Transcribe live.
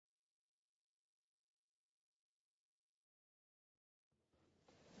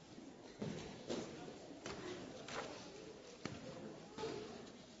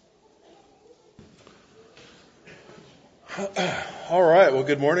All right. Well,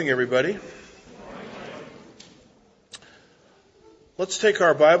 good morning, everybody. Let's take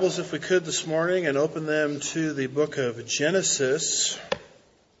our Bibles, if we could, this morning and open them to the book of Genesis,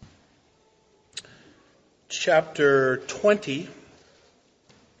 chapter 20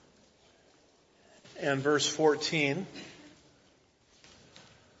 and verse 14.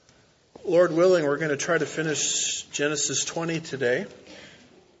 Lord willing, we're going to try to finish Genesis 20 today.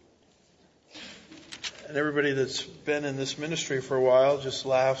 And everybody that's been in this ministry for a while just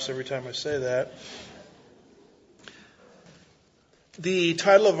laughs every time I say that. The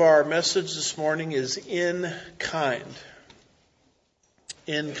title of our message this morning is In Kind.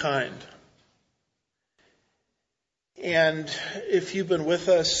 In Kind. And if you've been with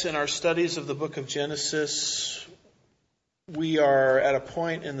us in our studies of the book of Genesis, we are at a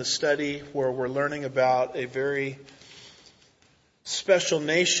point in the study where we're learning about a very special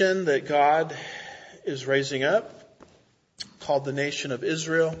nation that God is raising up, called the nation of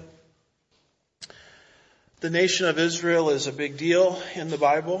Israel. The nation of Israel is a big deal in the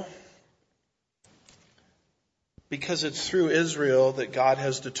Bible because it's through Israel that God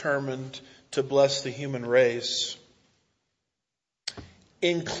has determined to bless the human race,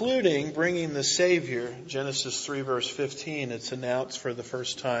 including bringing the Savior. Genesis 3 verse 15, it's announced for the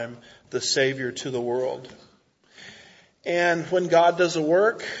first time, the Savior to the world. And when God does a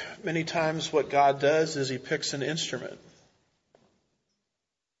work, many times what God does is He picks an instrument.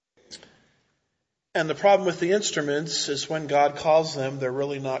 And the problem with the instruments is when God calls them, they're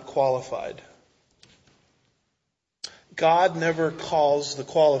really not qualified. God never calls the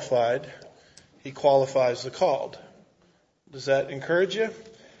qualified. He qualifies the called. Does that encourage you?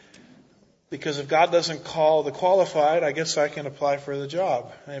 Because if God doesn't call the qualified, I guess I can apply for the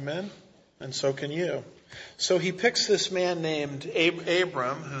job. Amen? And so can you. So He picks this man named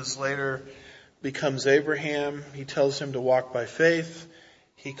Abram, who's later becomes Abraham. He tells him to walk by faith.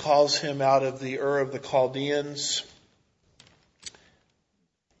 He calls him out of the Ur of the Chaldeans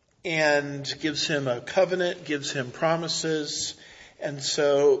and gives him a covenant, gives him promises. And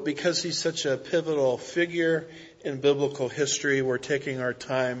so because he's such a pivotal figure in biblical history, we're taking our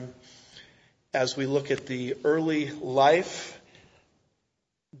time as we look at the early life,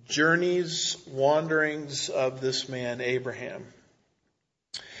 journeys, wanderings of this man, Abraham.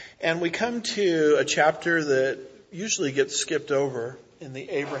 And we come to a chapter that usually gets skipped over in the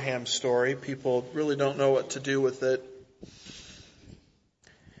Abraham story. People really don't know what to do with it.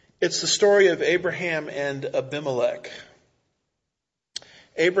 It's the story of Abraham and Abimelech.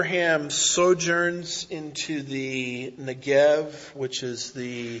 Abraham sojourns into the Negev, which is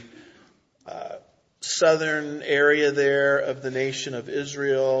the southern area there of the nation of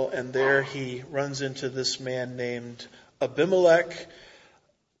Israel, and there he runs into this man named Abimelech.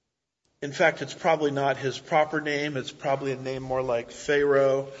 In fact, it's probably not his proper name. It's probably a name more like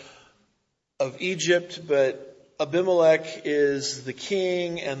Pharaoh of Egypt, but Abimelech is the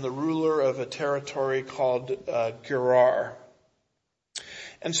king and the ruler of a territory called Gerar.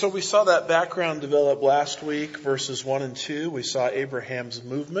 And so we saw that background develop last week, verses 1 and 2. We saw Abraham's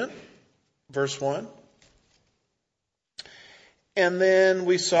movement, verse 1. And then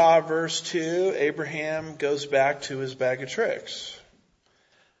we saw verse 2, Abraham goes back to his bag of tricks.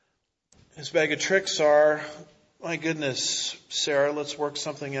 His bag of tricks are, my goodness, Sarah, let's work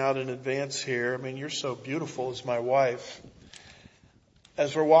something out in advance here. I mean, you're so beautiful as my wife.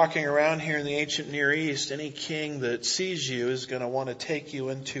 As we're walking around here in the ancient Near East, any king that sees you is going to want to take you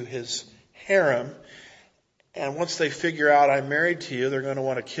into his harem. And once they figure out I'm married to you, they're going to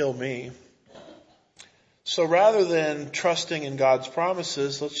want to kill me. So rather than trusting in God's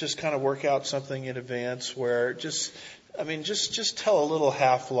promises, let's just kind of work out something in advance where just tell a little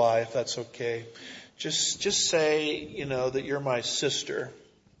half lie if that's okay. Just say, that you're my sister.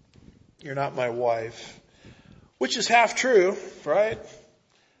 You're not my wife. Which is half true, right?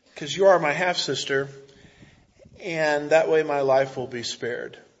 Because you are my half sister. And that way my life will be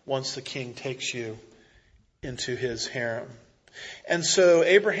spared once the king takes you into his harem. And so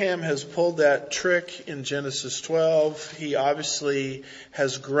Abraham has pulled that trick in Genesis 12. He obviously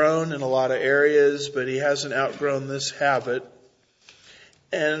has grown in a lot of areas, but he hasn't outgrown this habit.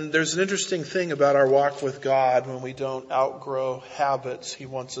 And there's an interesting thing about our walk with God when we don't outgrow habits He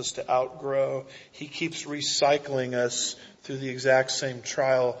wants us to outgrow. He keeps recycling us through the exact same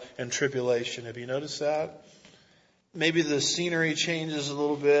trial and tribulation. Have you noticed that? Maybe the scenery changes a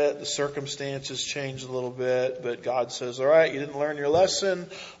little bit, the circumstances change a little bit, but God says, all right, you didn't learn your lesson,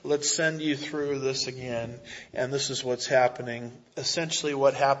 let's send you through this again. And this is what's happening. Essentially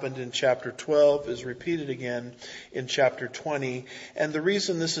what happened in chapter 12 is repeated again in chapter 20. And the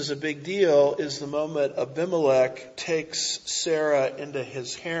reason this is a big deal is the moment Abimelech takes Sarah into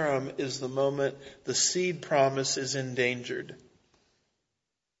his harem is the moment the seed promise is endangered.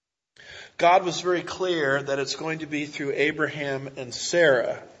 God was very clear that it's going to be through Abraham and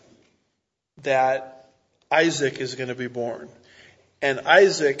Sarah that Isaac is going to be born. And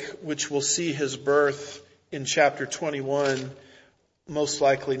Isaac, which we'll see his birth in chapter 21, most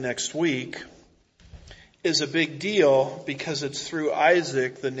likely next week, is a big deal because it's through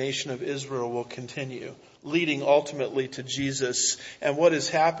Isaac the nation of Israel will continue, leading ultimately to Jesus. And what is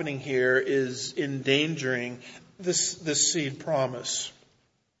happening here is endangering this seed promise.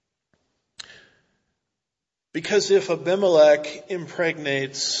 Because if Abimelech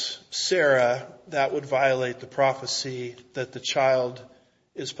impregnates Sarah, that would violate the prophecy that the child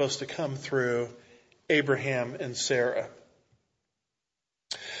is supposed to come through Abraham and Sarah.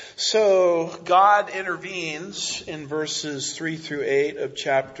 So God intervenes in verses 3 through 8 of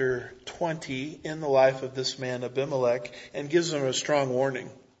chapter 20 in the life of this man Abimelech and gives him a strong warning.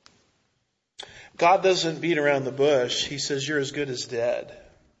 God doesn't beat around the bush. He says, you're as good as dead.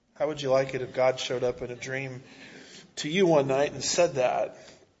 How would you like it if God showed up in a dream to you one night and said that?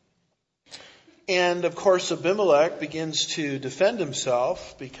 And of course, Abimelech begins to defend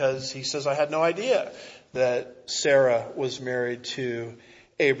himself because he says, I had no idea that Sarah was married to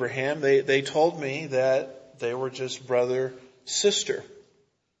Abraham. They told me that they were just brother, sister.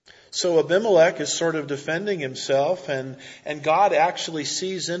 So Abimelech is sort of defending himself, and God actually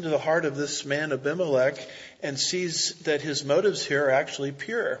sees into the heart of this man Abimelech and sees that his motives here are actually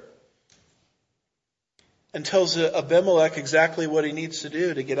pure. And tells Abimelech exactly what he needs to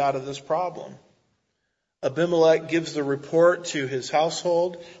do to get out of this problem. Abimelech gives the report to his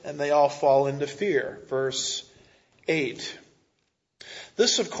household, and they all fall into fear. Verse 8.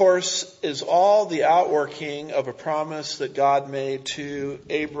 This, of course, is all the outworking of a promise that God made to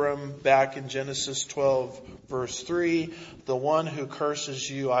Abram back in Genesis 12, verse 3. The one who curses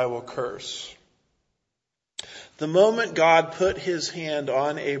you, I will curse. The moment God put his hand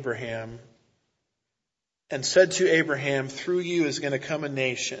on Abraham and said to Abraham, through you is going to come a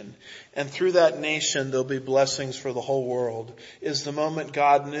nation, and through that nation there'll be blessings for the whole world, is the moment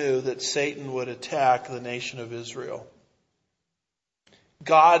God knew that Satan would attack the nation of Israel.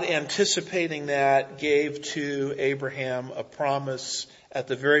 God, anticipating that, gave to Abraham a promise at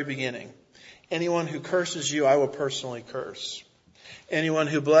the very beginning. Anyone who curses you, I will personally curse. Anyone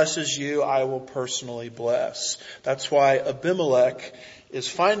who blesses you, I will personally bless. That's why Abimelech is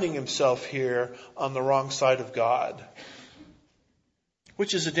finding himself here on the wrong side of God,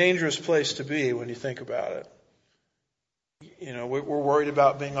 which is a dangerous place to be when you think about it. You know, we're worried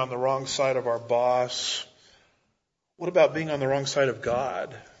about being on the wrong side of our boss. What about being on the wrong side of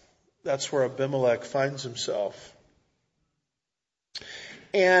God? That's where Abimelech finds himself.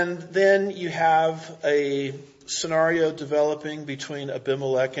 And then you have a scenario developing between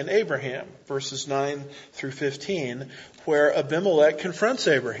Abimelech and Abraham, verses 9 through 15, where Abimelech confronts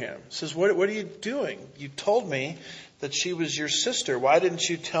Abraham. Says, what are you doing? You told me that she was your sister. Why didn't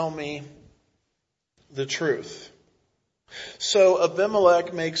you tell me the truth? So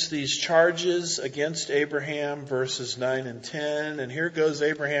Abimelech makes these charges against Abraham, verses 9 and 10, and here goes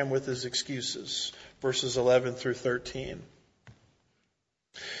Abraham with his excuses, verses 11 through 13.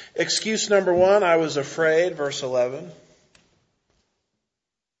 Excuse number 1, I was afraid, verse 11.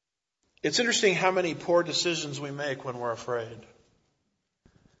 It's interesting how many poor decisions we make when we're afraid.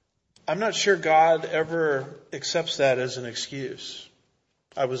 I'm not sure God ever accepts that as an excuse.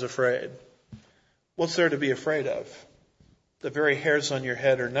 I was afraid. What's there to be afraid of? The very hairs on your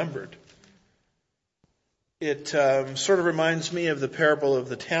head are numbered. It sort of reminds me of the parable of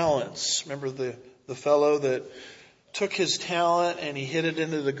the talents. Remember the fellow that took his talent and he hid it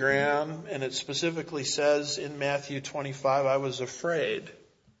into the ground, and it specifically says in Matthew 25, I was afraid.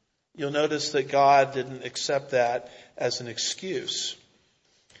 You'll notice that God didn't accept that as an excuse.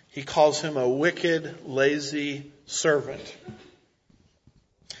 He calls him a wicked, lazy servant.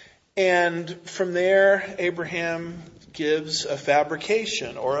 And from there, Abraham gives a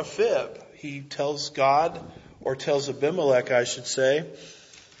fabrication or a fib. He tells God, or tells Abimelech, I should say,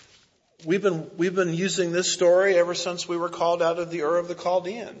 We've been using this story ever since we were called out of the Ur of the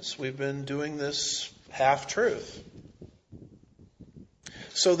Chaldeans. We've been doing this half-truth.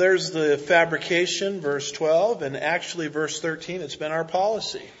 So there's the fabrication, verse 12, and actually verse 13, it's been our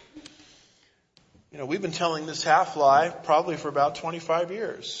policy. We've been telling this half-lie probably for about 25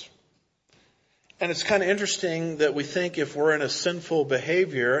 years. And it's kind of interesting that we think if we're in a sinful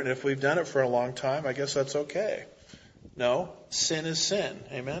behavior and if we've done it for a long time, I guess that's okay. No, sin is sin.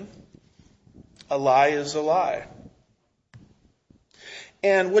 Amen? A lie is a lie.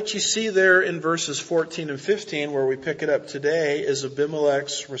 And what you see there in verses 14 and 15, where we pick it up today, is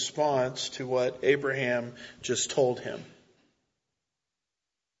Abimelech's response to what Abraham just told him.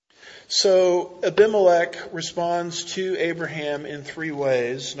 So Abimelech responds to Abraham in three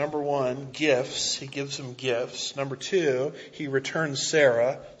ways. Number one, gifts. He gives him gifts. Number two, he returns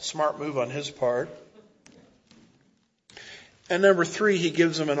Sarah. Smart move on his part. And number three, he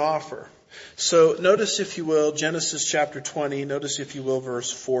gives him an offer. So notice, if you will, Genesis chapter 20, notice, if you will,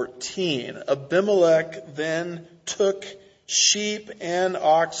 verse 14. Abimelech then took sheep and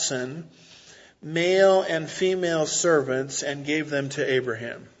oxen, male and female servants, and gave them to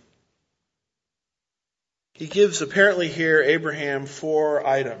Abraham. He gives, apparently here, Abraham 4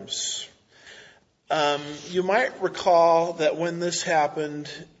 items. You might recall that when this happened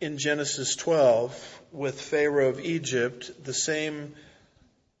in Genesis 12 with Pharaoh of Egypt, the same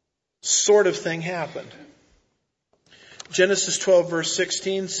sort of thing happened. Genesis 12 verse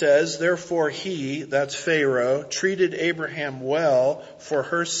 16 says, "Therefore he," that's Pharaoh, "treated Abraham well for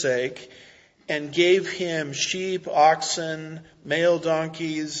her sake and gave him sheep, oxen, male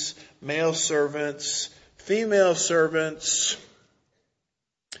donkeys, male servants, female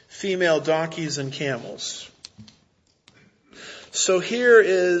donkeys, and camels." So here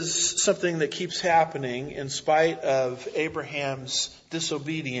is something that keeps happening in spite of Abraham's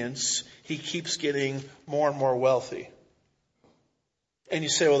disobedience. He keeps getting more and more wealthy. And you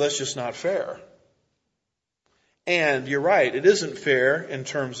say, well, that's just not fair. And you're right, it isn't fair in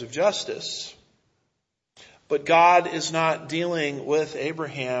terms of justice. But God is not dealing with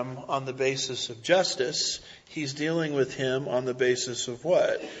Abraham on the basis of justice. He's dealing with him on the basis of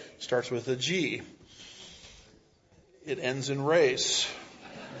what? It starts with a G. It ends in race.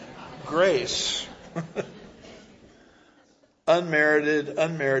 Grace.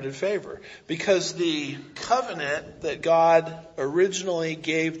 Unmerited favor. Because the covenant that God originally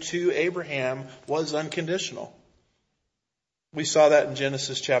gave to Abraham was unconditional. We saw that in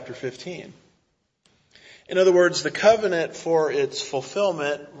Genesis chapter 15. In other words, the covenant for its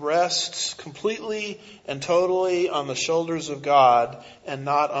fulfillment rests completely and totally on the shoulders of God and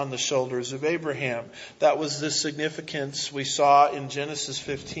not on the shoulders of Abraham. That was the significance we saw in Genesis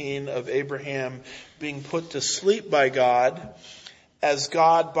 15 of Abraham being put to sleep by God as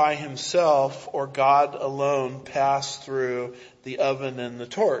God by himself, or God alone, passed through the oven and the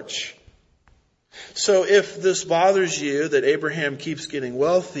torch. So if this bothers you that Abraham keeps getting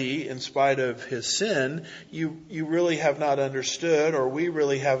wealthy in spite of his sin, you really have not understood, or we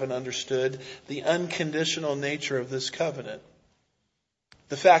really haven't understood, the unconditional nature of this covenant.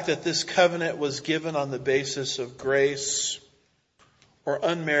 The fact that this covenant was given on the basis of grace or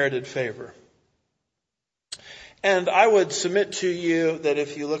unmerited favor. And I would submit to you that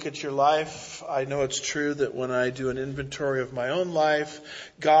if you look at your life, I know it's true that when I do an inventory of my own life,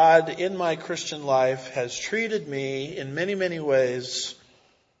 God in my Christian life has treated me in many, many ways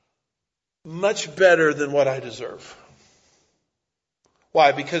much better than what I deserve.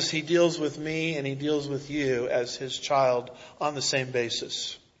 Why? Because he deals with me and he deals with you as his child on the same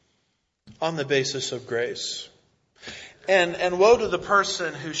basis. On the basis of grace. And woe to the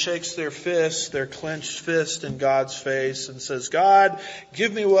person who shakes their fist, their clenched fist in God's face and says, God,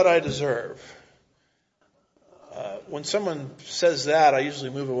 give me what I deserve. When someone says that, I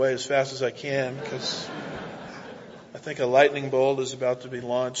usually move away as fast as I can because I think a lightning bolt is about to be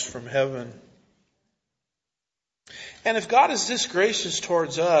launched from heaven. And if God is this gracious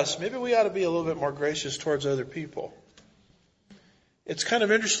towards us, maybe we ought to be a little bit more gracious towards other people. It's kind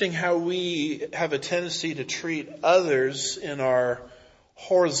of interesting how we have a tendency to treat others in our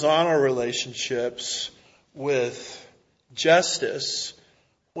horizontal relationships with justice,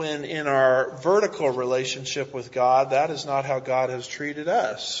 when in our vertical relationship with God, that is not how God has treated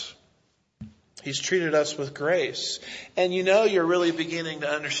us. He's treated us with grace. And you're really beginning to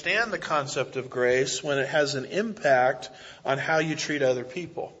understand the concept of grace when it has an impact on how you treat other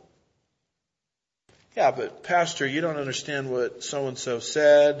people. Yeah, but Pastor, you don't understand what so-and-so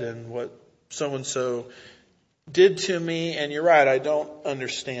said and what so-and-so did to me. And you're right, I don't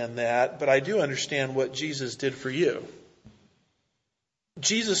understand that, but I do understand what Jesus did for you.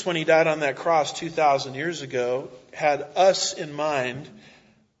 Jesus, when he died on that cross 2,000 years ago, had us in mind,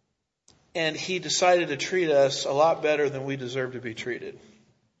 and he decided to treat us a lot better than we deserve to be treated.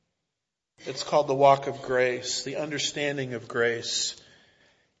 It's called the walk of grace, the understanding of grace.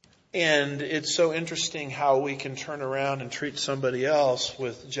 And it's so interesting how we can turn around and treat somebody else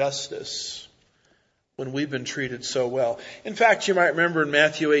with justice when we've been treated so well. In fact, you might remember in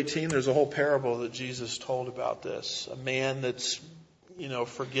Matthew 18, there's a whole parable that Jesus told about this. A man that's,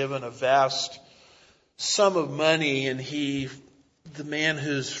 forgiven a vast sum of money, and the man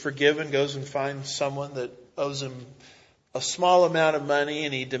who's forgiven goes and finds someone that owes him a small amount of money,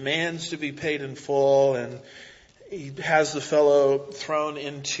 and he demands to be paid in full, and he has the fellow thrown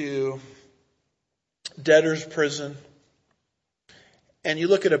into debtor's prison. And you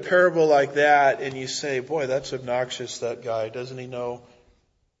look at a parable like that and you say, boy, that's obnoxious, that guy. Doesn't he know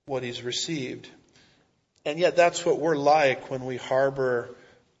what he's received? And yet that's what we're like when we harbor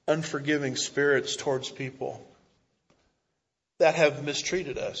unforgiving spirits towards people that have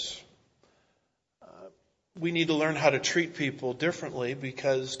mistreated us. We need to learn how to treat people differently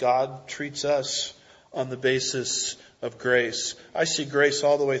because God treats us on the basis of grace. I see grace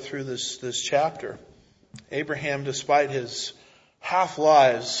all the way through this chapter. Abraham, despite his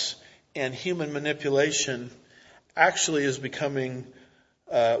half-lies and human manipulation, actually is becoming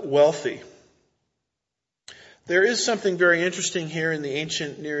wealthy. There is something very interesting here in the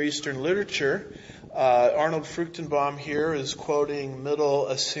ancient Near Eastern literature. Arnold Fruchtenbaum here is quoting Middle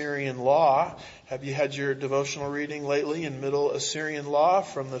Assyrian law. Have you had your devotional reading lately in Middle Assyrian law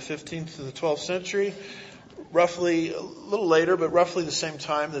from the 15th to the 12th century? Roughly, a little later, but roughly the same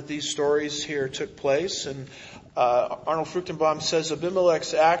time that these stories here took place. And Arnold Fruchtenbaum says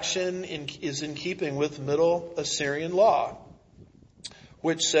Abimelech's action is in keeping with Middle Assyrian law,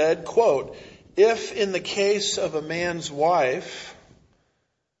 which said, quote, if in the case of a man's wife,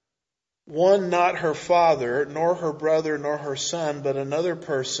 one not her father, nor her brother, nor her son, but another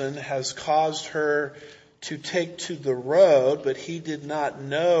person has caused her to take to the road, but he did not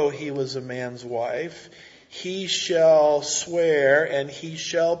know he was a man's wife, he shall swear and he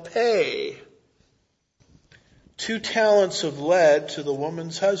shall pay 2 talents of lead to the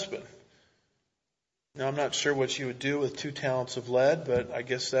woman's husband. Now, I'm not sure what you would do with 2 talents of lead, but I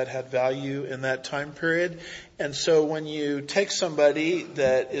guess that had value in that time period. And so when you take somebody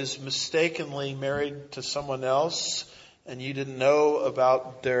that is mistakenly married to someone else and you didn't know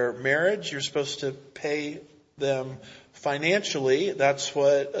about their marriage, you're supposed to pay them financially. That's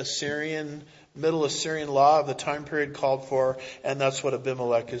what Middle Assyrian law of the time period called for, and that's what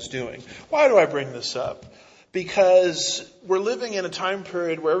Abimelech is doing. Why do I bring this up? Because we're living in a time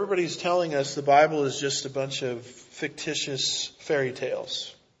period where everybody's telling us the Bible is just a bunch of fictitious fairy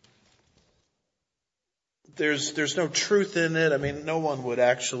tales. There's no truth in it. I mean, no one would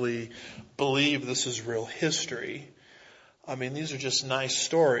actually believe this is real history. I mean, these are just nice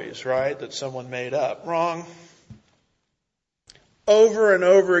stories, right, that someone made up. Wrong. Over and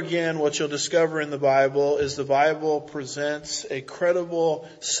over again, what you'll discover in the Bible is the Bible presents a credible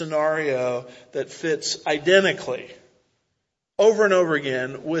scenario that fits identically over and over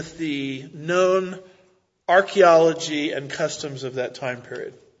again with the known archaeology and customs of that time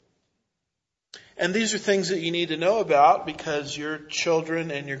period. And these are things that you need to know about because your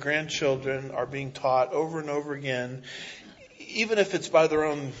children and your grandchildren are being taught over and over again, even if it's by their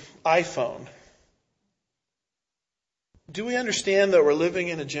own iPhone. Do we understand that we're living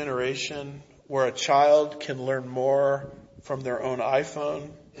in a generation where a child can learn more from their own iPhone,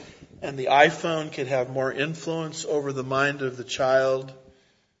 and the iPhone can have more influence over the mind of the child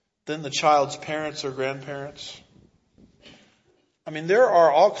than the child's parents or grandparents? I mean, there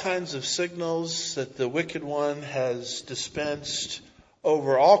are all kinds of signals that the wicked one has dispensed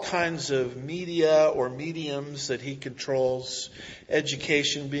over all kinds of media or mediums that he controls,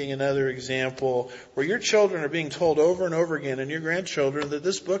 education being another example, where your children are being told over and over again, and your grandchildren, that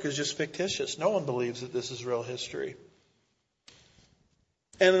this book is just fictitious. No one believes that this is real history.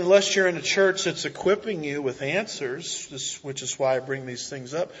 And unless you're in a church that's equipping you with answers, which is why I bring these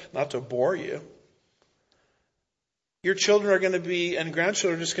things up, not to bore you, your children are going to be, and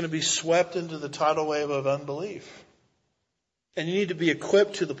grandchildren are just going to be swept into the tidal wave of unbelief. And you need to be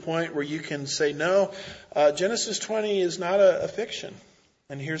equipped to the point where you can say, no, Genesis 20 is not a fiction.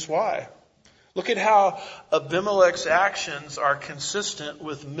 And here's why. Look at how Abimelech's actions are consistent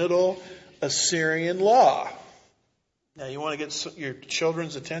with Middle Assyrian law. Now, you want to get your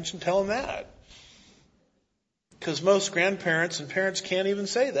children's attention? Tell them that. Because most grandparents and parents can't even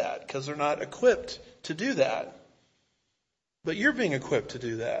say that because they're not equipped to do that. But you're being equipped to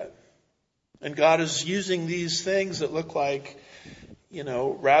do that. And God is using these things that look like,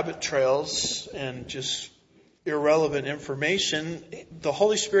 rabbit trails and just irrelevant information. The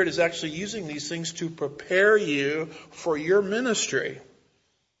Holy Spirit is actually using these things to prepare you for your ministry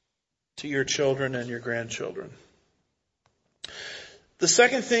to your children and your grandchildren. The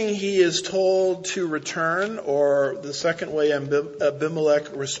second thing he is told to return, or the second way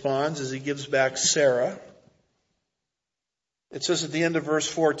Abimelech responds, is he gives back Sarah. It says at the end of verse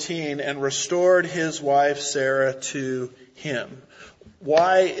 14, and restored his wife Sarah to him.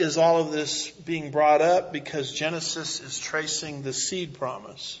 Why is all of this being brought up? Because Genesis is tracing the seed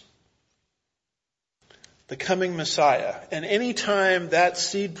promise. The coming Messiah. And any time that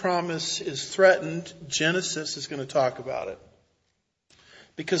seed promise is threatened, Genesis is going to talk about it.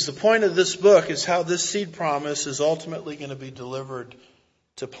 Because the point of this book is how this seed promise is ultimately going to be delivered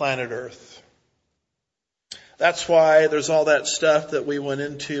to planet Earth. That's why there's all that stuff that we went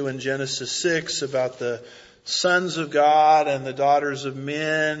into in Genesis 6 about the sons of God and the daughters of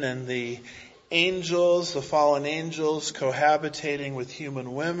men and the angels, the fallen angels cohabitating with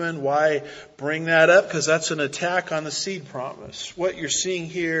human women. Why bring that up? Because that's an attack on the seed promise. What you're seeing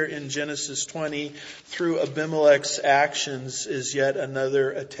here in Genesis 20 through Abimelech's actions is yet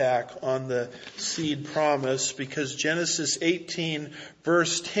another attack on the seed promise, because Genesis 18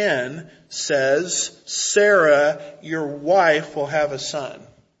 verse 10 says, Sarah, your wife, will have a son.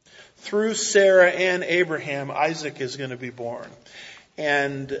 Through Sarah and Abraham, Isaac is going to be born.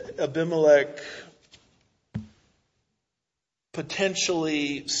 And Abimelech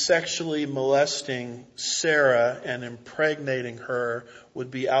potentially sexually molesting Sarah and impregnating her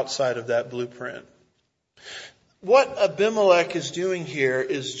would be outside of that blueprint. What Abimelech is doing here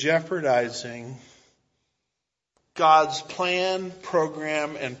is jeopardizing God's plan,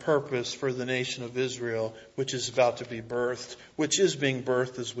 program, and purpose for the nation of Israel, which is about to be birthed, which is being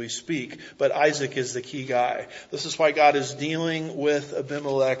birthed as we speak. But Isaac is the key guy. This is why God is dealing with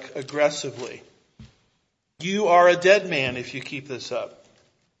Abimelech aggressively. You are a dead man if you keep this up.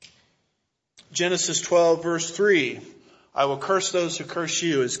 Genesis 12 verse 3, I will curse those who curse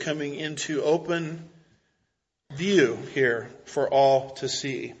you, is coming into open view here for all to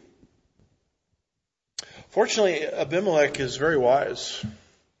see. Fortunately, Abimelech is very wise.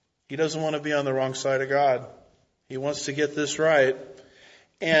 He doesn't want to be on the wrong side of God. He wants to get this right.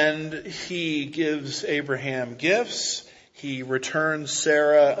 And he gives Abraham gifts. He returns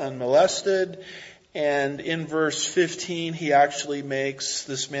Sarah unmolested. And in verse 15, he actually makes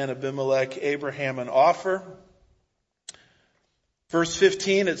this man Abimelech, Abraham, an offer. Verse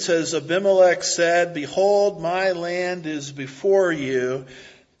 15, it says, Abimelech said, behold, my land is before you.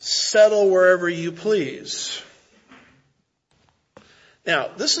 Settle wherever you please. Now,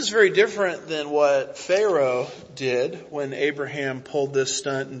 this is very different than what Pharaoh did when Abraham pulled this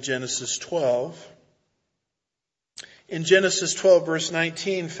stunt in Genesis 12. In Genesis 12 verse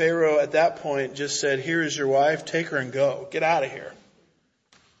 19, Pharaoh at that point just said, here is your wife, take her and go. Get out of here.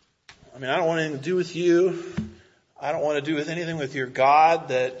 I mean, I don't want anything to do with you. I don't want to do with anything with your God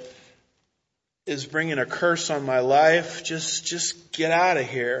that is bringing a curse on my life. Just get out of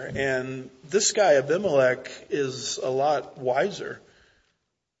here. And this guy Abimelech is a lot wiser.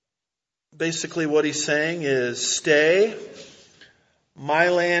 Basically what he's saying is, stay. My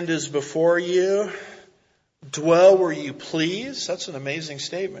land is before you. Dwell where you please. That's an amazing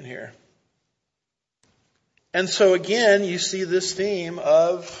statement here. And so again, you see this theme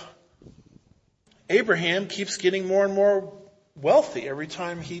of Abraham keeps getting more and more wealthy every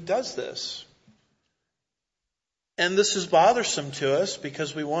time he does this. And this is bothersome to us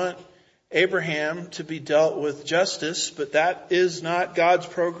because we want Abraham to be dealt with justice, but that is not God's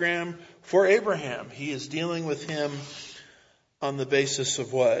program for Abraham. He is dealing with him on the basis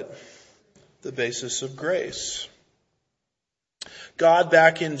of what? The basis of grace. God,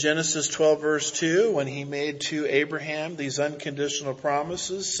 back in Genesis 12 verse 2, when he made to Abraham these unconditional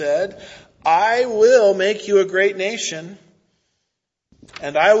promises, said, I will make you a great nation,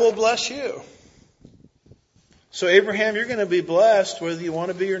 and I will bless you. So Abraham, you're going to be blessed whether you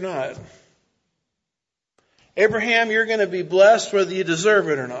want to be or not. Abraham, you're going to be blessed whether you deserve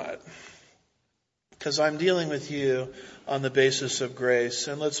it or not. Because I'm dealing with you on the basis of grace.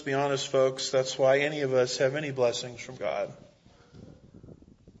 And let's be honest, folks, that's why any of us have any blessings from God.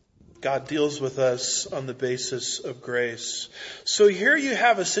 God deals with us on the basis of grace. So here you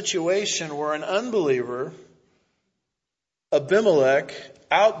have a situation where an unbeliever, Abimelech,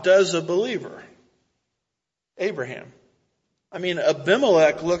 outdoes a believer, Abraham. I mean,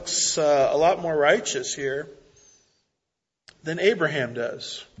 Abimelech looks a lot more righteous here than Abraham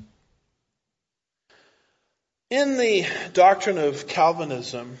does. In the doctrine of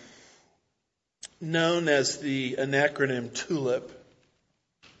Calvinism, known as the acronym TULIP,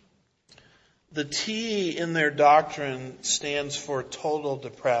 the T in their doctrine stands for total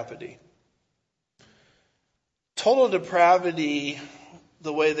depravity. Total depravity,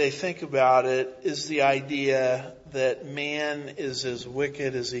 the way they think about it, is the idea that man is as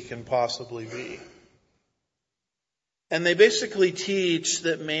wicked as he can possibly be. And they basically teach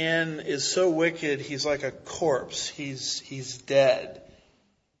that man is so wicked, he's like a corpse. He's dead.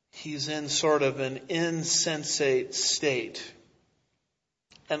 He's in sort of an insensate state.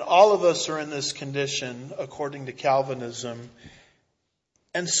 And all of us are in this condition, according to Calvinism.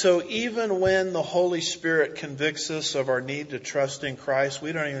 And so even when the Holy Spirit convicts us of our need to trust in Christ,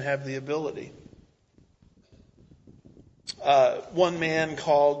 we don't even have the ability. One man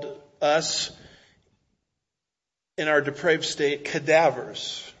called us, in our depraved state,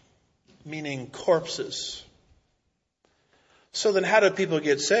 cadavers, meaning corpses. So then how do people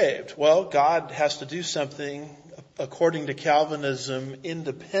get saved? Well, God has to do something, according to Calvinism,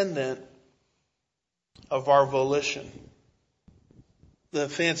 independent of our volition. The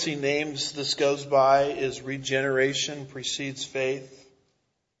fancy names this goes by is regeneration precedes faith.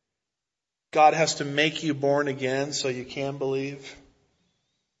 God has to make you born again so you can believe.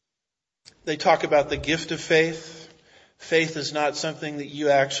 They talk about the gift of faith. Faith is not something that you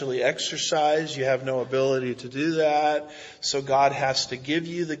actually exercise. You have no ability to do that. So God has to give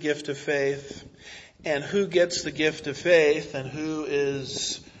you the gift of faith. And who gets the gift of faith and who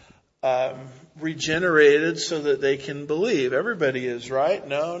is regenerated so that they can believe? Everybody is, right?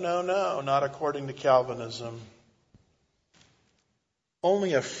 No, not according to Calvinism.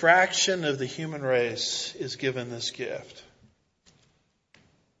 Only a fraction of the human race is given this gift.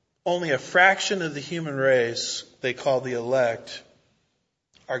 Only a fraction of the human race, they call the elect,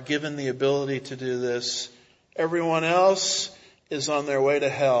 are given the ability to do this. Everyone else is on their way to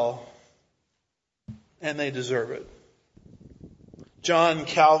hell, and they deserve it. John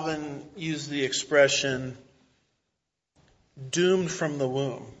Calvin used the expression, doomed from the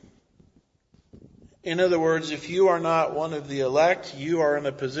womb. In other words, if you are not one of the elect, you are in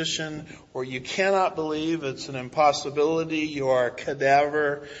a position where you cannot believe. It's an impossibility. You are a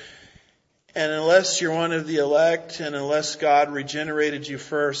cadaver. And unless you're one of the elect, and unless God regenerated you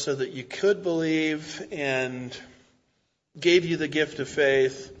first so that you could believe and gave you the gift of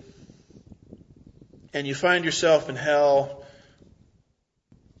faith, and you find yourself in hell,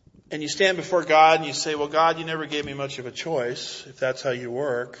 and you stand before God and you say, well, God, you never gave me much of a choice, if that's how you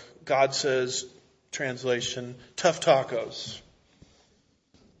work. God says, translation, tough tacos.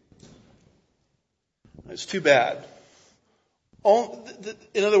 It's too bad.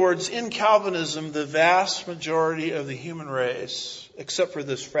 In other words, in Calvinism, the vast majority of the human race, except for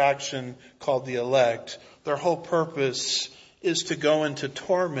this fraction called the elect, their whole purpose is to go into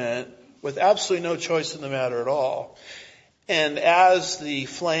torment with absolutely no choice in the matter at all. And as the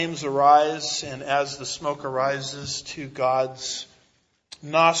flames arise and as the smoke arises to God's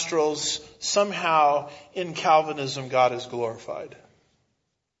nostrils, somehow in Calvinism God is glorified.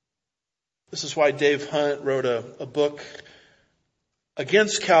 This is why Dave Hunt wrote a book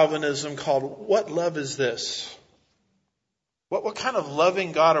against Calvinism called What Love Is This? What kind of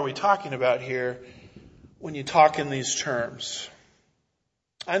loving God are we talking about here when you talk in these terms?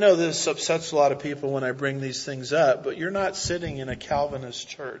 I know this upsets a lot of people when I bring these things up, but you're not sitting in a Calvinist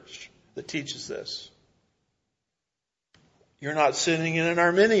church that teaches this. You're not sitting in an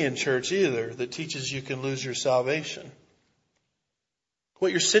Arminian church either that teaches you can lose your salvation. What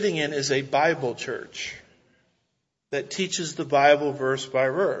you're sitting in is a Bible church that teaches the Bible verse by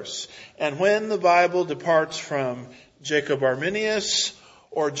verse. And when the Bible departs from Jacob Arminius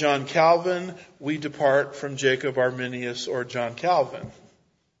or John Calvin, we depart from Jacob Arminius or John Calvin.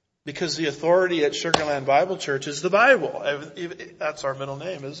 Because the authority at Sugarland Bible Church is the Bible. That's our middle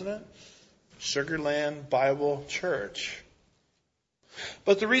name, isn't it? Sugarland Bible Church.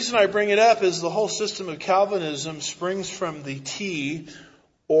 But the reason I bring it up is the whole system of Calvinism springs from the T,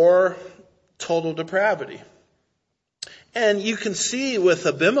 or total depravity. And you can see with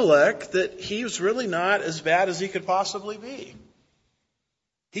Abimelech that he's really not as bad as he could possibly be.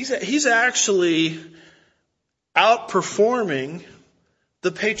 He's actually outperforming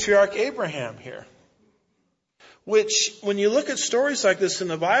the patriarch Abraham here. Which, when you look at stories like this in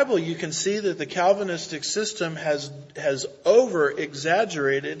the Bible, you can see that the Calvinistic system has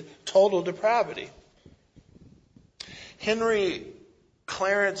over-exaggerated total depravity. Henry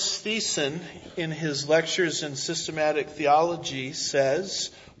Clarence Thiessen, in his Lectures in Systematic Theology,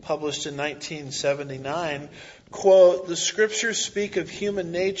 says, published in 1979, quote, "The scriptures speak of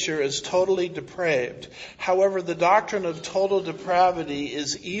human nature as totally depraved. However, the doctrine of total depravity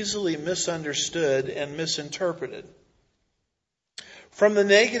is easily misunderstood and misinterpreted. From the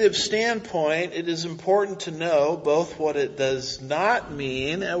negative standpoint, it is important to know both what it does not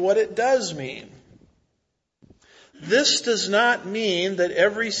mean and what it does mean. This does not mean that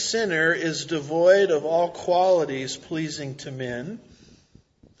every sinner is devoid of all qualities pleasing to men,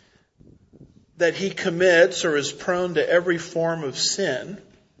 that he commits or is prone to every form of sin.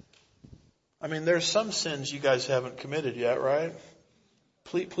 I mean, there's some sins you guys haven't committed yet, right?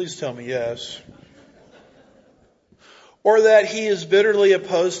 Please tell me yes. Or that he is bitterly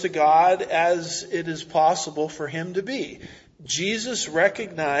opposed to God, as it is possible for him to be. Jesus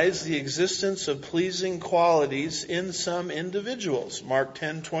recognized the existence of pleasing qualities in some individuals. Mark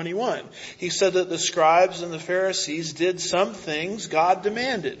 10:21. He said that the scribes and the Pharisees did some things God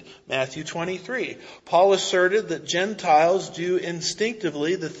demanded. Matthew 23. Paul asserted that Gentiles do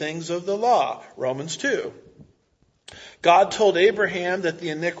instinctively the things of the law. Romans 2. God told Abraham that the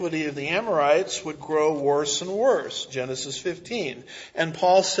iniquity of the Amorites would grow worse and worse. Genesis 15. And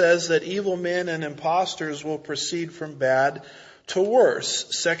Paul says that evil men and impostors will proceed from bad to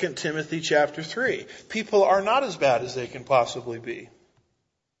worse. 2 Timothy chapter 3. People are not as bad as they can possibly be.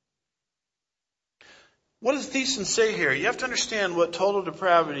 What does Thiessen say here? You have to understand what total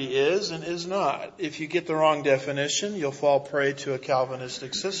depravity is and is not. If you get the wrong definition, you'll fall prey to a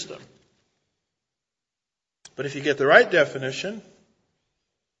Calvinistic system. But if you get the right definition,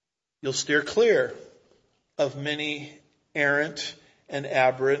 you'll steer clear of many errant and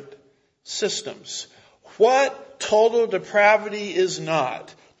aberrant systems. What total depravity is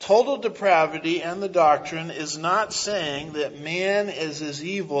not? Total depravity and the doctrine is not saying that man is as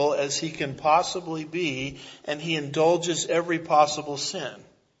evil as he can possibly be and he indulges every possible sin.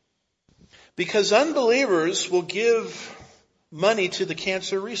 Because unbelievers will give money to the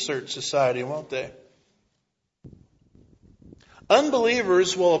Cancer Research Society, won't they?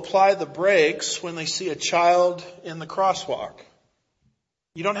 Unbelievers will apply the brakes when they see a child in the crosswalk.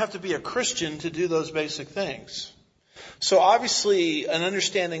 You don't have to be a Christian to do those basic things. So obviously, an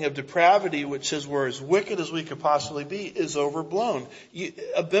understanding of depravity, which says we're as wicked as we could possibly be, is overblown.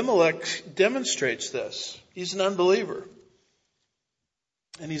 Abimelech demonstrates this. He's an unbeliever.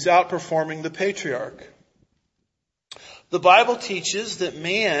 And he's outperforming the patriarch. The Bible teaches that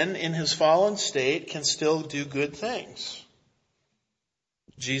man in his fallen state can still do good things.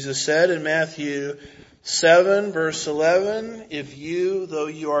 Jesus said in Matthew 7 verse 11, if you, though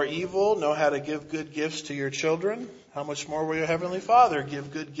you are evil, know how to give good gifts to your children, how much more will your heavenly Father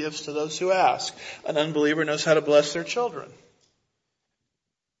give good gifts to those who ask? An unbeliever knows how to bless their children.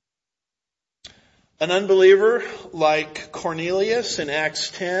 An unbeliever, like Cornelius in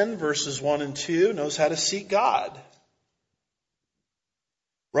Acts 10 verses 1 and 2, knows how to seek God.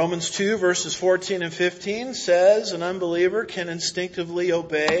 Romans 2 verses 14 and 15 says an unbeliever can instinctively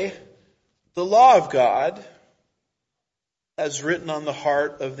obey the law of God as written on the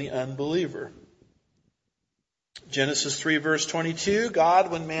heart of the unbeliever. Genesis 3 verse 22,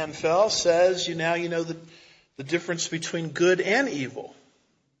 God, when man fell, says, you know the difference between good and evil.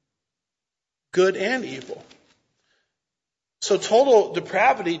 Good and evil. So total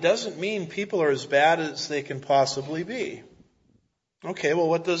depravity doesn't mean people are as bad as they can possibly be. Okay, well,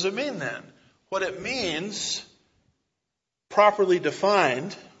 what does it mean then? What it means, properly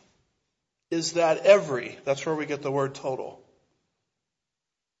defined, is that that's where we get the word total.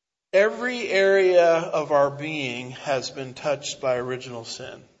 Every area of our being has been touched by original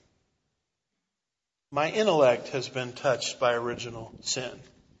sin. My intellect has been touched by original sin.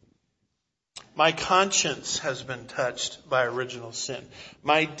 My conscience has been touched by original sin.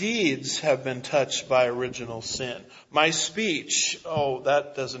 My deeds have been touched by original sin. My speech,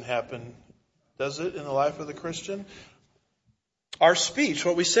 that doesn't happen, does it, in the life of the Christian? Our speech,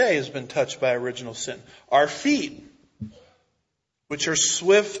 what we say, has been touched by original sin. Our feet, which are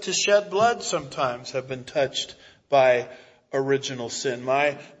swift to shed blood sometimes, have been touched by original sin.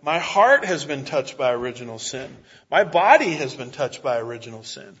 My heart has been touched by original sin. My body has been touched by original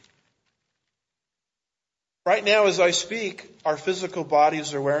sin. Right now, as I speak, our physical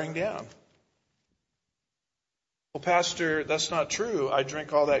bodies are wearing down. Well, Pastor, that's not true. I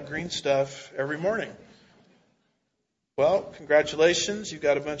drink all that green stuff every morning. Well, congratulations. You've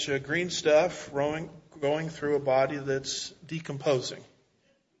got a bunch of green stuff going through a body that's decomposing.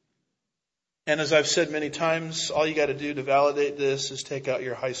 And as I've said many times, all you got to do to validate this is take out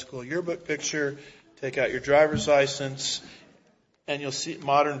your high school yearbook picture, take out your driver's license, and you'll see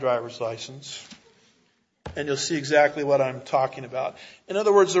modern driver's license. And you'll see exactly what I'm talking about. In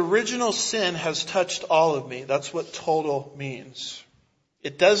other words, original sin has touched all of me. That's what total means.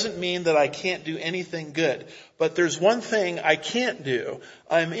 It doesn't mean that I can't do anything good. But there's one thing I can't do.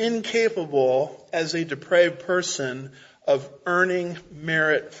 I'm incapable as a depraved person of earning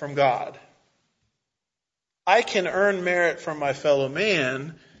merit from God. I can earn merit from my fellow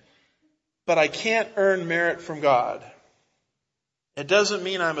man, but I can't earn merit from God. It doesn't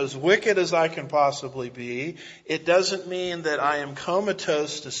mean I'm as wicked as I can possibly be. It doesn't mean that I am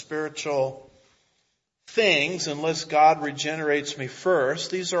comatose to spiritual things unless God regenerates me first.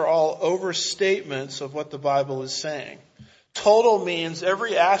 These are all overstatements of what the Bible is saying. Total means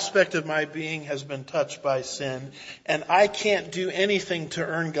every aspect of my being has been touched by sin, and I can't do anything to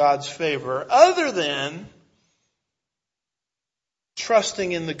earn God's favor other than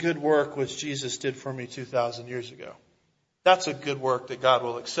trusting in the good work which Jesus did for me 2,000 years ago. That's a good work that God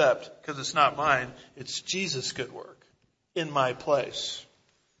will accept because it's not mine. It's Jesus' good work in my place.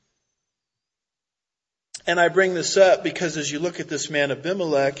 And I bring this up because as you look at this man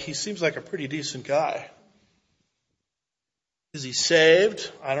Abimelech, he seems like a pretty decent guy. Is he saved?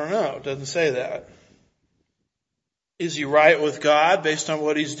 I don't know. It doesn't say that. Is he right with God based on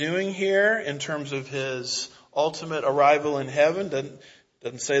what he's doing here in terms of his ultimate arrival in heaven?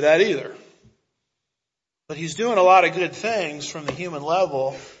 Doesn't say that either. But he's doing a lot of good things from the human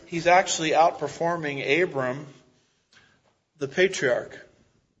level. He's actually outperforming Abram, the patriarch.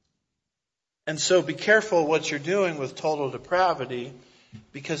 And so be careful what you're doing with total depravity,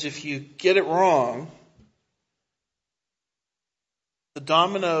 because if you get it wrong, the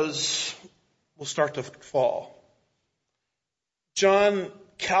dominoes will start to fall. John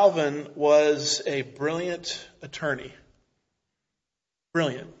Calvin was a brilliant attorney.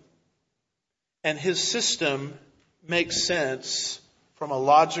 Brilliant. And his system makes sense from a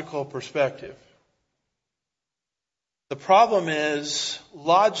logical perspective. The problem is,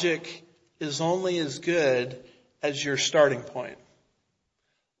 logic is only as good as your starting point.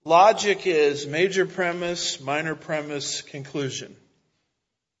 Logic is major premise, minor premise, conclusion.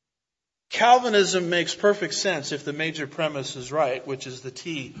 Calvinism makes perfect sense if the major premise is right, which is the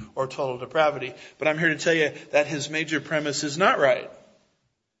T, or total depravity. But I'm here to tell you that his major premise is not right.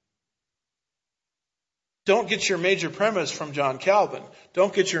 Don't get your major premise from John Calvin.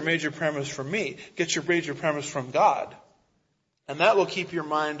 Don't get your major premise from me. Get your major premise from God. And that will keep your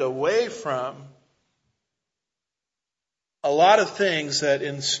mind away from a lot of things that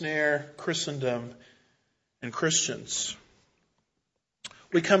ensnare Christendom and Christians.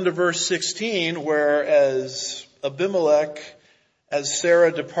 We come to verse 16, where as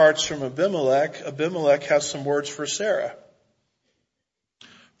Sarah departs from Abimelech has some words for Sarah.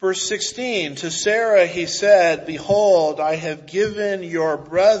 Verse 16, to Sarah he said, behold, I have given your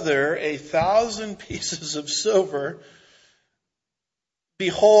brother 1,000 pieces of silver.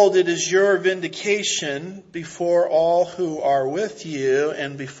 Behold, it is your vindication before all who are with you,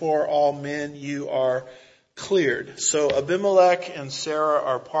 and before all men you are cleared. So Abimelech and Sarah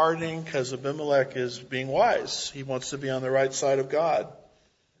are parting because Abimelech is being wise. He wants to be on the right side of God.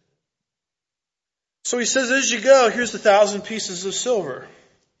 So he says, as you go, here's 1,000 pieces of silver.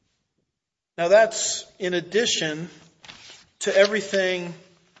 Now that's in addition to everything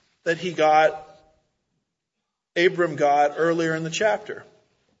that Abram got earlier in the chapter.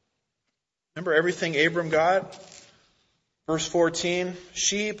 Remember everything Abram got? Verse 14,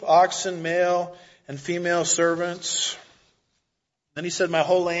 sheep, oxen, male and female servants. Then he said, my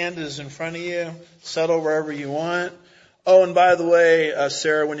whole land is in front of you. Settle wherever you want. Oh, and by the way,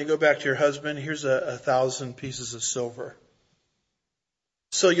 Sarah, when you go back to your husband, here's 1,000 pieces of silver.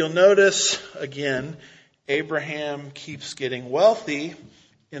 So you'll notice, again, Abraham keeps getting wealthy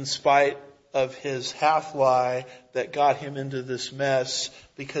in spite of his half-lie that got him into this mess,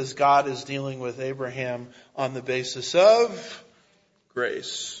 because God is dealing with Abraham on the basis of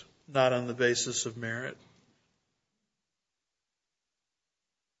grace, not on the basis of merit.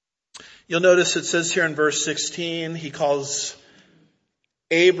 You'll notice it says here in verse 16, he calls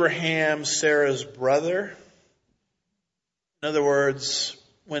Abraham Sarah's brother. In other words,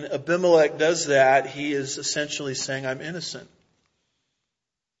 when Abimelech does that, he is essentially saying, I'm innocent.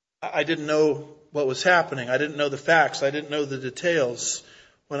 I didn't know what was happening. I didn't know the facts. I didn't know the details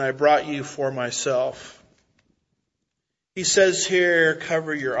when I brought you for myself. He says here,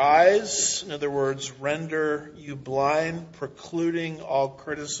 cover your eyes. In other words, render you blind, precluding all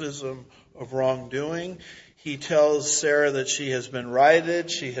criticism of wrongdoing. He tells Sarah that she has been righted,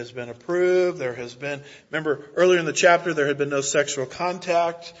 she has been approved. Remember earlier in the chapter, there had been no sexual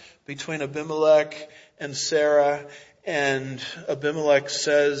contact between Abimelech and Sarah. And Abimelech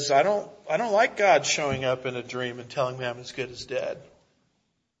says, I don't like God showing up in a dream and telling me I'm as good as dead.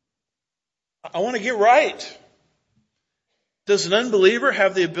 I want to get right. Does an unbeliever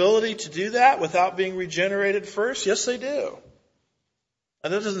have the ability to do that without being regenerated first? Yes, they do.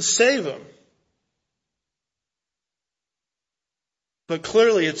 And that doesn't save them. But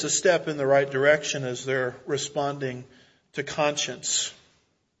clearly it's a step in the right direction as they're responding to conscience.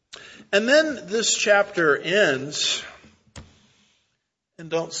 And then this chapter ends, and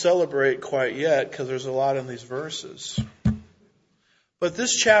don't celebrate quite yet because there's a lot in these verses. But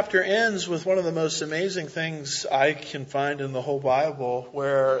this chapter ends with one of the most amazing things I can find in the whole Bible,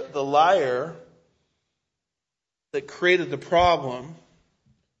 where the liar that created the problem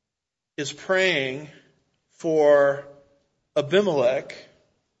is praying for Abimelech,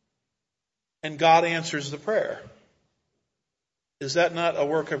 and God answers the prayer. Is that not a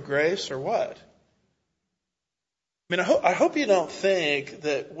work of grace or what? I mean, I hope you don't think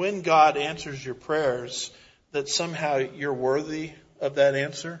that when God answers your prayers, that somehow you're worthy of that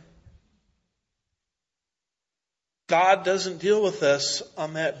answer. God doesn't deal with us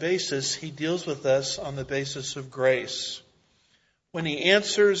on that basis. He deals with us on the basis of grace. When He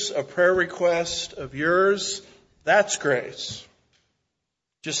answers a prayer request of yours, that's grace.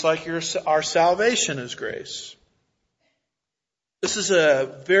 Just like our salvation is grace. This is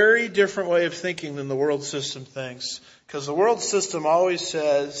a very different way of thinking than the world system thinks. Because the world system always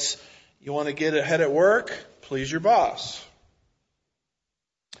says, you want to get ahead at work? Please your boss.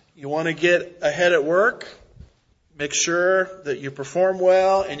 You want to get ahead at work? Make sure that you perform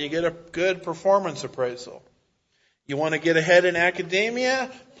well and you get a good performance appraisal. You want to get ahead in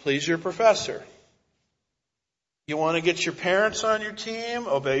academia? Please your professor. You want to get your parents on your team?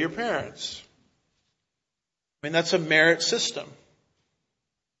 Obey your parents. I mean, that's a merit system.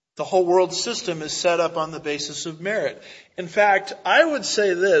 The whole world system is set up on the basis of merit. In fact, I would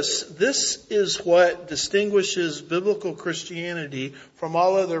say this is what distinguishes biblical Christianity from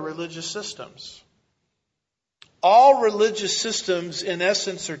all other religious systems. All religious systems, in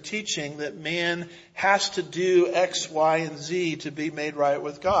essence, are teaching that man has to do X, Y, and Z to be made right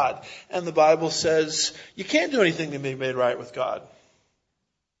with God. And the Bible says you can't do anything to be made right with God.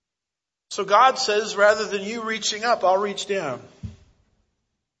 So God says, rather than you reaching up, I'll reach down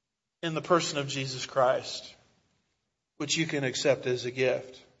in the person of Jesus Christ, which you can accept as a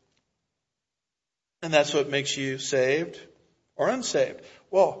gift. And that's what makes you saved or unsaved.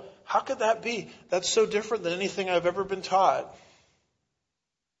 Well, how could that be? That's so different than anything I've ever been taught.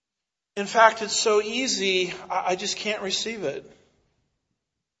 In fact, it's so easy, I just can't receive it.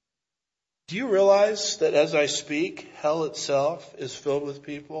 Do you realize that as I speak, hell itself is filled with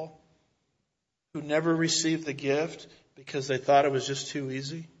people who never received the gift because they thought it was just too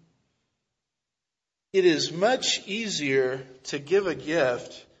easy? It is much easier to give a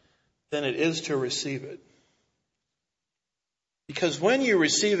gift than it is to receive it. Because when you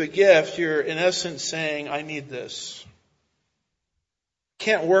receive a gift, you're in essence saying, I need this.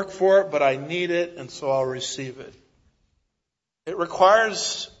 Can't work for it, but I need it, and so I'll receive it. It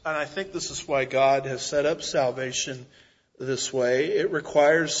requires, and I think this is why God has set up salvation this way, it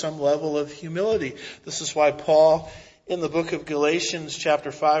requires some level of humility. This is why Paul, in the book of Galatians,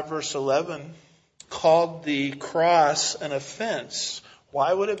 chapter 5, verse 11, called the cross an offense.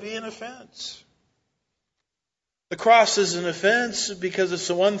 Why would it be an offense? The cross is an offense because it's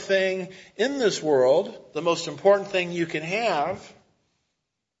the one thing in this world, the most important thing you can have,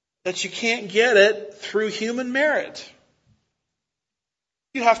 that you can't get it through human merit.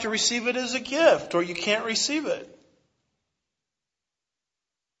 You have to receive it as a gift or you can't receive it.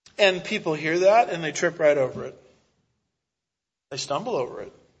 And people hear that and they trip right over it. They stumble over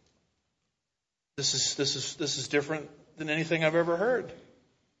it. This is different than anything I've ever heard.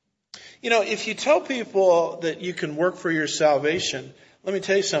 You know, if you tell people that you can work for your salvation, let me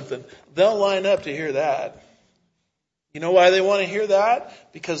tell you something. They'll line up to hear that. You know why they want to hear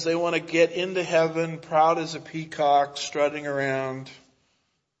that? Because they want to get into heaven proud as a peacock, strutting around.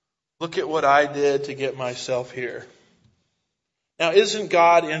 Look at what I did to get myself here. Now, isn't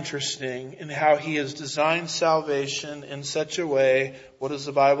God interesting in how He has designed salvation in such a way, what does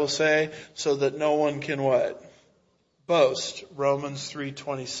the Bible say? So that no one can what? Boast. Romans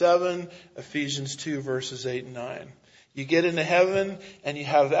 3:27, Ephesians 2 verses 8 and 9. You get into heaven and you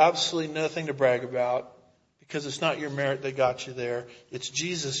have absolutely nothing to brag about because it's not your merit that got you there. It's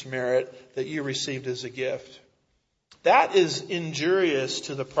Jesus' merit that you received as a gift. That is injurious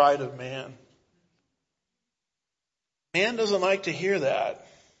to the pride of man. Man doesn't like to hear that.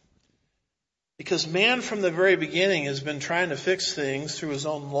 Because man from the very beginning has been trying to fix things through his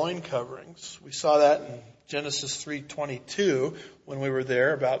own loin coverings. We saw that in Genesis 3:22 when we were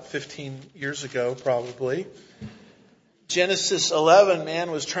there about 15 years ago probably. Genesis 11,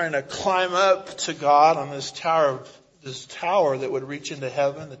 man was trying to climb up to God on this tower that would reach into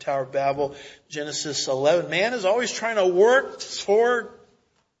heaven, the Tower of Babel. Genesis 11, man is always trying to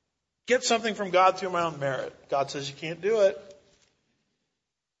get something from God through my own merit. God says you can't do it.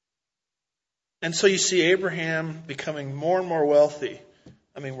 And so you see Abraham becoming more and more wealthy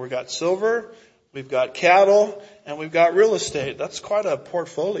I mean, we've got silver, we've got cattle, and we've got real estate. That's quite a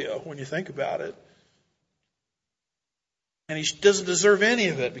portfolio when you think about it. And he doesn't deserve any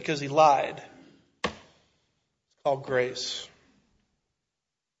of it because he lied. It's called grace.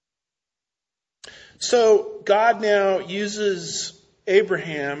 So God now uses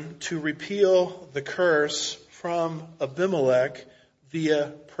Abraham to repeal the curse from Abimelech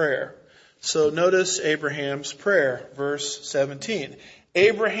via prayer. So notice Abraham's prayer, verse 17.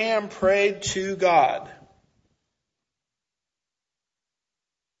 Abraham prayed to God.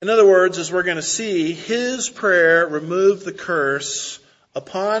 In other words, as we're going to see, his prayer removed the curse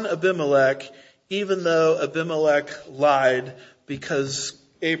upon Abimelech, even though Abimelech lied, because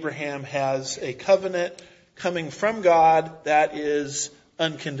Abraham has a covenant coming from God that is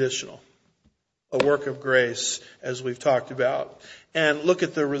unconditional. A work of grace, as we've talked about. And look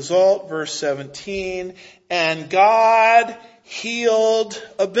at the result, verse 17. And God healed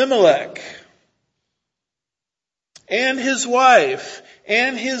Abimelech and his wife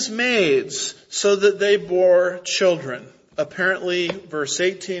and his maids so that they bore children. Apparently, verse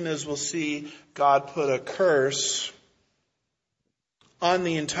 18, as we'll see, God put a curse on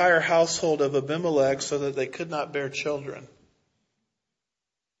the entire household of Abimelech so that they could not bear children.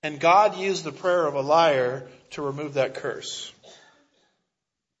 And God used the prayer of a liar to remove that curse.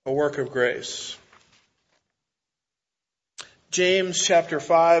 A work of grace. James chapter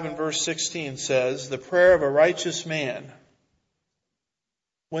 5 and verse 16 says, the prayer of a righteous man,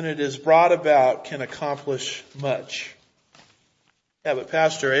 when it is brought about, can accomplish much. Yeah, but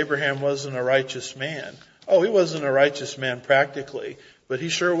Pastor, Abraham wasn't a righteous man. Oh, he wasn't a righteous man practically, but he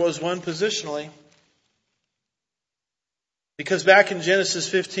sure was one positionally. Because back in Genesis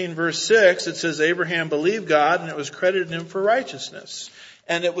 15 verse 6, it says Abraham believed God and it was credited him for righteousness.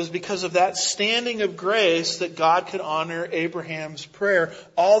 And it was because of that standing of grace that God could honor Abraham's prayer,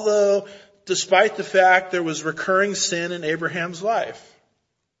 although despite the fact there was recurring sin in Abraham's life.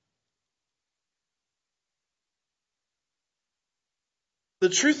 The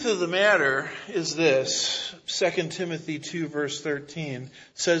truth of the matter is this, 2 Timothy 2 verse 13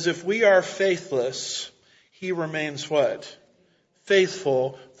 says, if we are faithless, he remains what?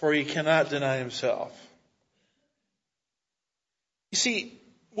 Faithful, for he cannot deny himself. You see,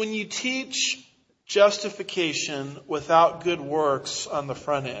 when you teach justification without good works on the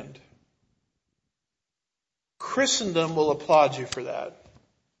front end, Christendom will applaud you for that.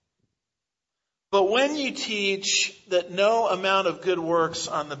 But when you teach that no amount of good works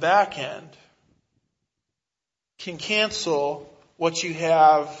on the back end can cancel what you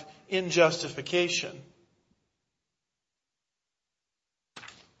have in justification,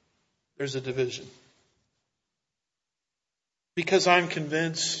 there's a division. Because I'm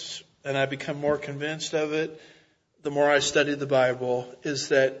convinced, and I become more convinced of it, the more I study the Bible, is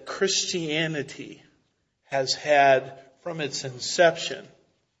that Christianity has had, from its inception,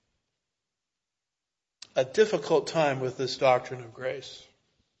 a difficult time with this doctrine of grace.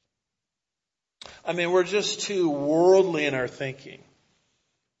 I mean, we're just too worldly in our thinking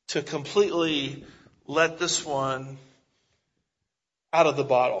to completely let this one out of the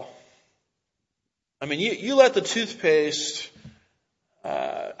bottle. I mean, you let the toothpaste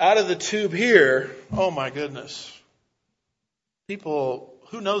out of the tube here, oh my goodness. People,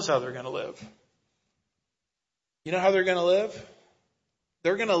 who knows how they're going to live? You know how they're going to live?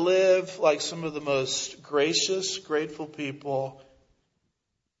 They're going to live like some of the most gracious, grateful people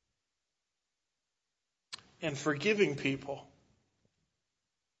and forgiving people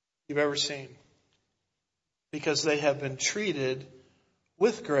you've ever seen. Because they have been treated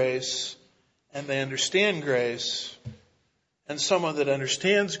with grace and they understand grace. And someone that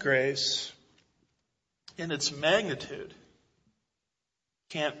understands grace in its magnitude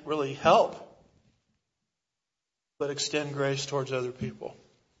can't really help but extend grace towards other people.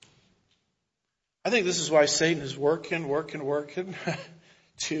 I think this is why Satan is working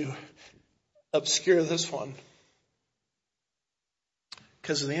to obscure this one.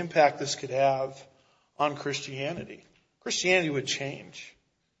 Because of the impact this could have on Christianity. Christianity would change.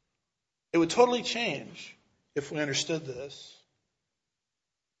 It would totally change if we understood this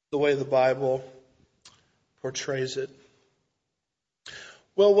the way the Bible portrays it.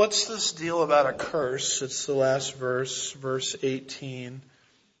 Well, what's this deal about a curse? It's the last verse, verse 18.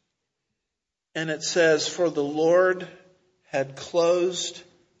 And it says, for the Lord had closed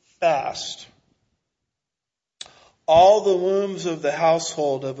fast all the wombs of the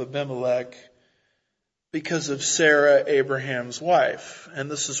household of Abimelech because of Sarah, Abraham's wife.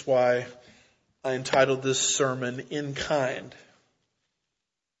 And this is why I entitled this sermon, In Kind.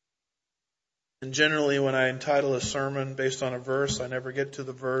 And generally when I entitle a sermon based on a verse, I never get to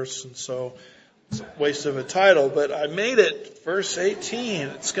the verse, and so it's a waste of a title. But I made it, verse 18.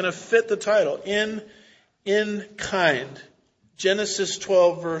 It's going to fit the title. In kind. Genesis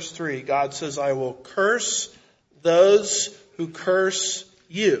 12 verse 3. God says, I will curse those who curse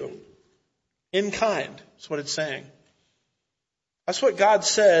you. In kind. That's what it's saying. That's what God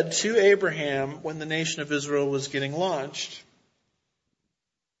said to Abraham when the nation of Israel was getting launched.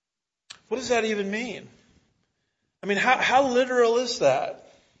 What does that even mean? I mean, how literal is that?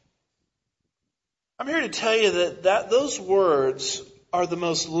 I'm here to tell you that those words are the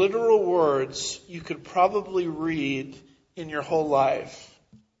most literal words you could probably read in your whole life.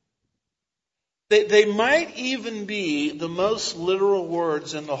 They might even be the most literal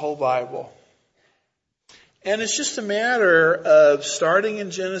words in the whole Bible. And it's just a matter of starting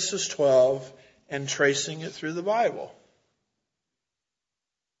in Genesis 12 and tracing it through the Bible.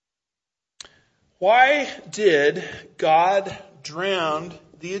 Why did God drown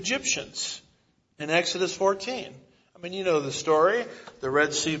the Egyptians in Exodus 14? I mean, you know the story. The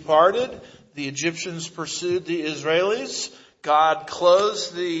Red Sea parted. The Egyptians pursued the Israelis. God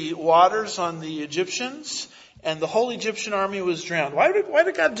closed the waters on the Egyptians, and the whole Egyptian army was drowned. Why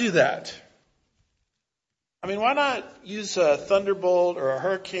did God do that? I mean, why not use a thunderbolt or a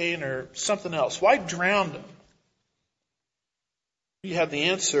hurricane or something else? Why drown them? You have the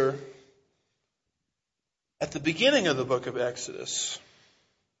answer at the beginning of the book of Exodus,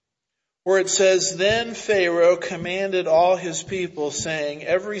 where it says, Then Pharaoh commanded all his people, saying,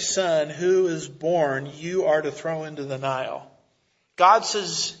 Every son who is born you are to throw into the Nile. God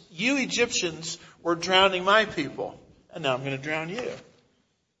says, you Egyptians were drowning my people, and now I'm going to drown you.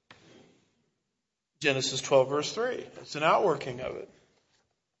 Genesis 12 verse 3. It's an outworking of it.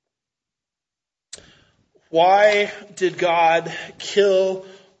 Why did God kill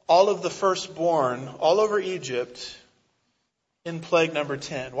all of the firstborn all over Egypt in plague number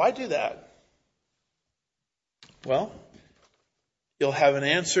 10? Why do that? Well, you'll have an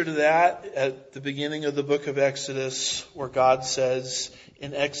answer to that at the beginning of the book of Exodus, where God says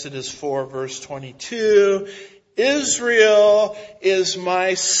in Exodus 4 verse 22, Israel is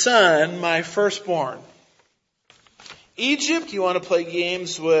my son, my firstborn. Egypt, you want to play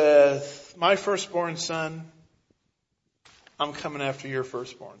games with my firstborn son? I'm coming after your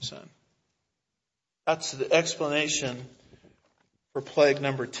firstborn son. That's the explanation for plague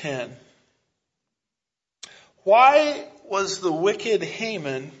number 10. Why was the wicked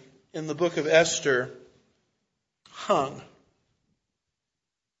Haman in the book of Esther hung?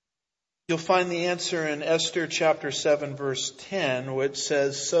 You'll find the answer in Esther chapter 7 verse 10, which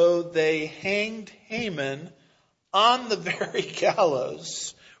says, So they hanged Haman on the very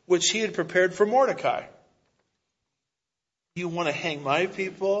gallows which he had prepared for Mordecai. You want to hang my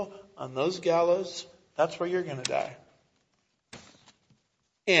people on those gallows? That's where you're going to die.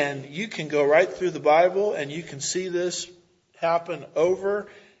 And you can go right through the Bible and you can see this happen over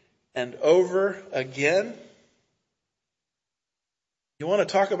and over again. You want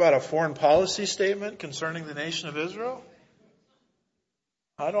to talk about a foreign policy statement concerning the nation of Israel?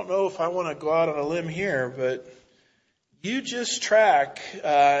 I don't know if I want to go out on a limb here, but you just track,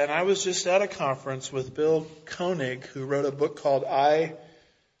 and I was just at a conference with Bill Koenig, who wrote a book called Eye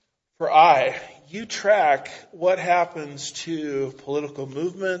for Eye. You track what happens to political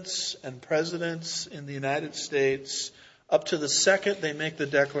movements and presidents in the United States up to the second they make the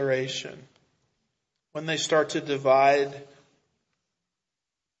declaration, when they start to divide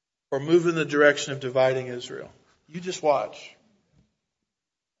or move in the direction of dividing Israel. You just watch.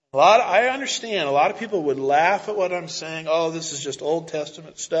 I understand a lot of people would laugh at what I'm saying. Oh, this is just Old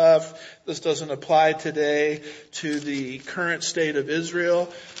Testament stuff. This doesn't apply today to the current state of Israel.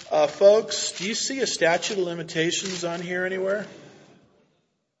 Folks, do you see a statute of limitations on here anywhere?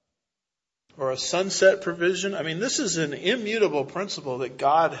 Or a sunset provision? I mean, this is an immutable principle that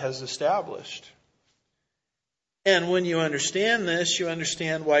God has established. And when you understand this, you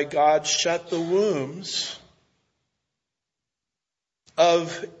understand why God shut the wombs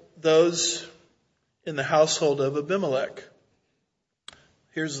of those in the household of Abimelech.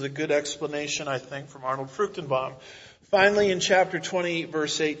 Here's the good explanation, I think, from Arnold Fruchtenbaum. Finally, in chapter 20,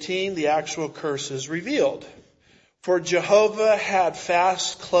 verse 18, the actual curse is revealed. For Jehovah had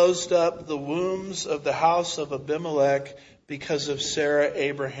fast closed up the wombs of the house of Abimelech because of Sarah,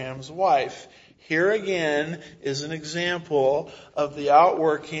 Abraham's wife. Here again is an example of the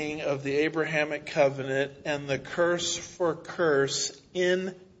outworking of the Abrahamic covenant and the curse for curse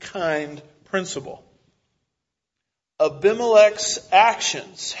in kind principle. Abimelech's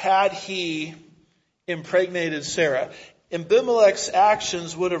actions, had he impregnated Sarah, Abimelech's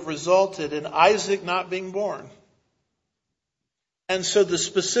actions would have resulted in Isaac not being born. And so the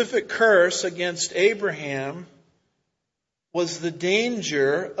specific curse against Abraham was the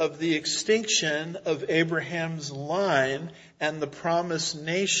danger of the extinction of Abraham's line and the promised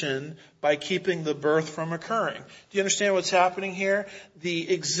nation by keeping the birth from occurring. Do you understand what's happening here?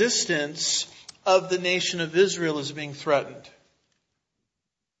 The existence of the nation of Israel is being threatened.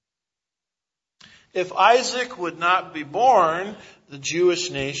 If Isaac would not be born, the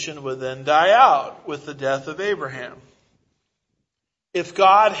Jewish nation would then die out with the death of Abraham. If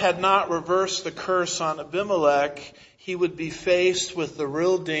God had not reversed the curse on Abimelech, he would be faced with the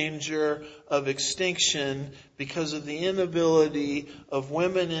real danger of extinction because of the inability of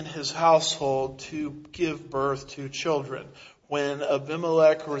women in his household to give birth to children. When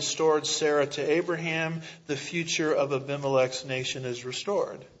Abimelech restored Sarah to Abraham, the future of Abimelech's nation is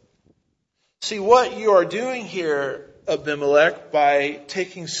restored. See, what you are doing here, Abimelech, by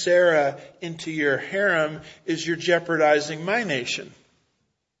taking Sarah into your harem, is you're jeopardizing my nation.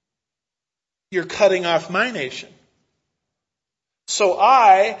 You're cutting off my nation. So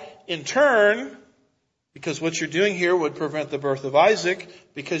I, in turn, because what you're doing here would prevent the birth of Isaac,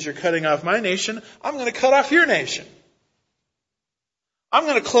 because you're cutting off my nation, I'm going to cut off your nation. I'm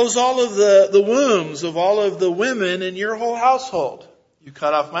going to close all of the wombs of all of the women in your whole household. You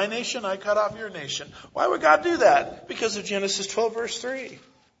cut off my nation, I cut off your nation. Why would God do that? Because of Genesis 12, verse 3.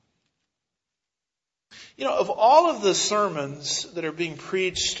 You know, of all of the sermons that are being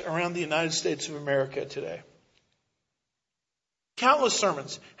preached around the United States of America today, countless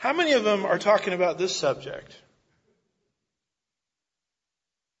sermons, how many of them are talking about this subject?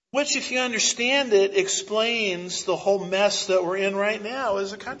 Which, if you understand it, explains the whole mess that we're in right now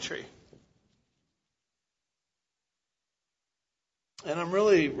as a country. And I'm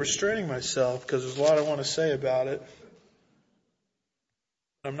really restraining myself because there's a lot I want to say about it.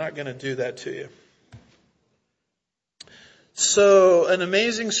 I'm not going to do that to you. So, an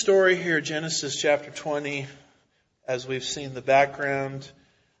amazing story here, Genesis chapter 20, as we've seen the background,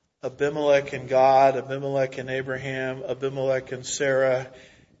 Abimelech and God, Abimelech and Abraham, Abimelech and Sarah,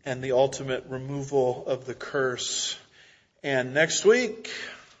 and the ultimate removal of the curse. And next week,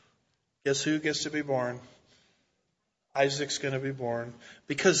 guess who gets to be born? Isaac's going to be born.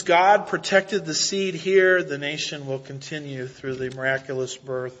 Because God protected the seed here, the nation will continue through the miraculous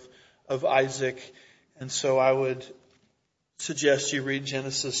birth of Isaac. And so I would suggest you read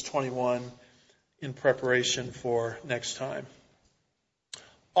Genesis 21 in preparation for next time.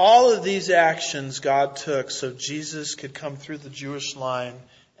 All of these actions God took so Jesus could come through the Jewish line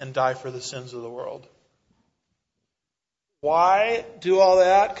and die for the sins of the world. Why do all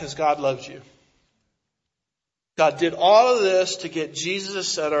that? Because God loves you. God did all of this to get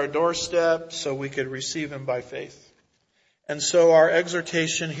Jesus at our doorstep so we could receive him by faith. And so our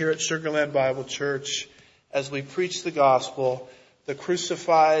exhortation here at Sugarland Bible Church, as we preach the gospel, the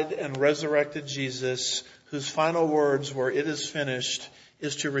crucified and resurrected Jesus, whose final words were, "It is finished,"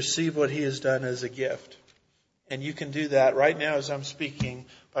 is to receive what he has done as a gift. And you can do that right now as I'm speaking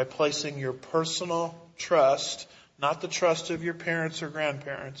by placing your personal trust, not the trust of your parents or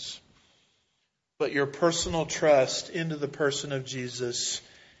grandparents, but your personal trust into the person of Jesus.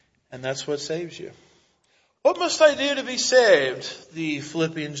 And that's what saves you. What must I do to be saved? The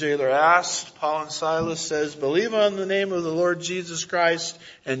Philippian jailer asked. Paul and Silas says, believe on the name of the Lord Jesus Christ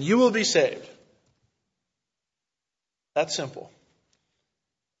and you will be saved. That's simple.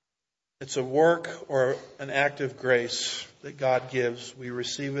 It's a work or an act of grace that God gives. We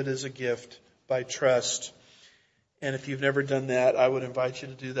receive it as a gift by trust. And if you've never done that, I would invite you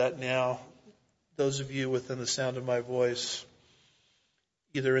to do that now. Those of you within the sound of my voice,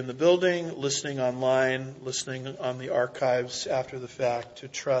 either in the building, listening online, listening on the archives after the fact, to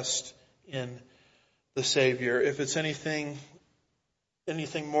trust in the Savior. If it's anything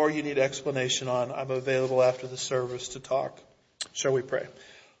more you need explanation on, I'm available after the service to talk. Shall we pray?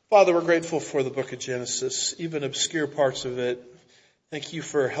 Father, we're grateful for the book of Genesis, even obscure parts of it. Thank you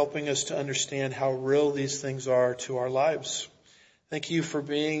for helping us to understand how real these things are to our lives. Thank you for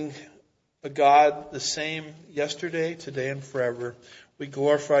being a God the same yesterday, today, and forever. We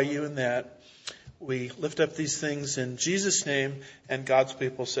glorify you in that. We lift up these things in Jesus' name, and God's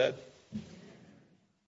people said,